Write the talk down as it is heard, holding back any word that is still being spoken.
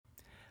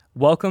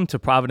Welcome to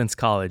Providence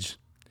College.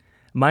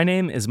 My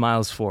name is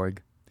Miles Forg.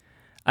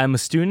 I'm a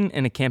student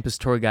and a campus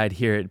tour guide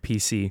here at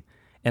PC,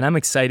 and I'm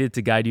excited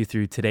to guide you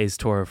through today's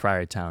tour of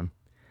Friartown.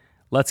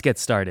 Let's get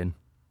started.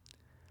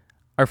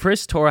 Our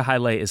first tour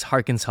highlight is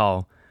Harkins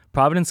Hall,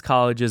 Providence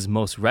College's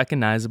most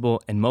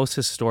recognizable and most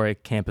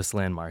historic campus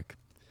landmark.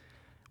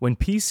 When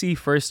PC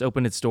first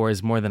opened its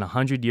doors more than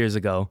 100 years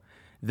ago,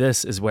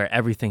 this is where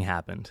everything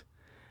happened.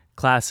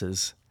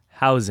 Classes,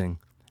 housing,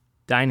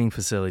 dining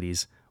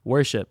facilities,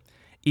 worship,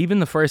 even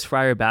the first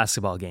Friar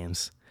basketball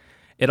games.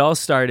 It all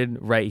started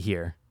right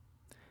here.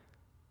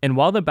 And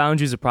while the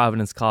boundaries of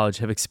Providence College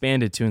have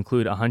expanded to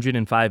include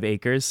 105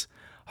 acres,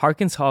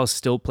 Harkins Hall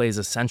still plays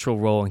a central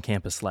role in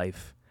campus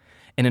life.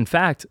 And in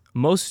fact,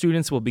 most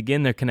students will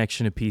begin their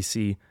connection to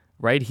PC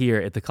right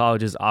here at the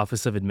college's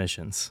Office of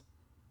Admissions.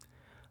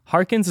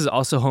 Harkins is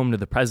also home to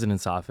the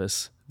President's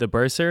Office, the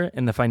Bursar,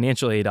 and the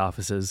Financial Aid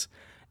offices,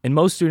 and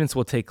most students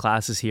will take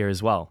classes here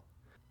as well.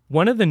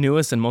 One of the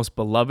newest and most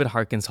beloved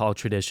Harkins Hall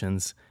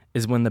traditions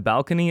is when the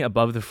balcony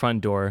above the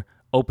front door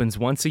opens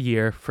once a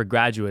year for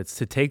graduates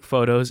to take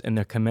photos in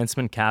their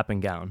commencement cap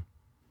and gown.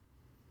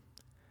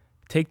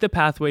 Take the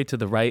pathway to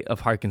the right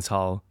of Harkins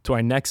Hall to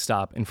our next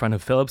stop in front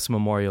of Phillips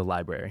Memorial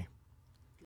Library.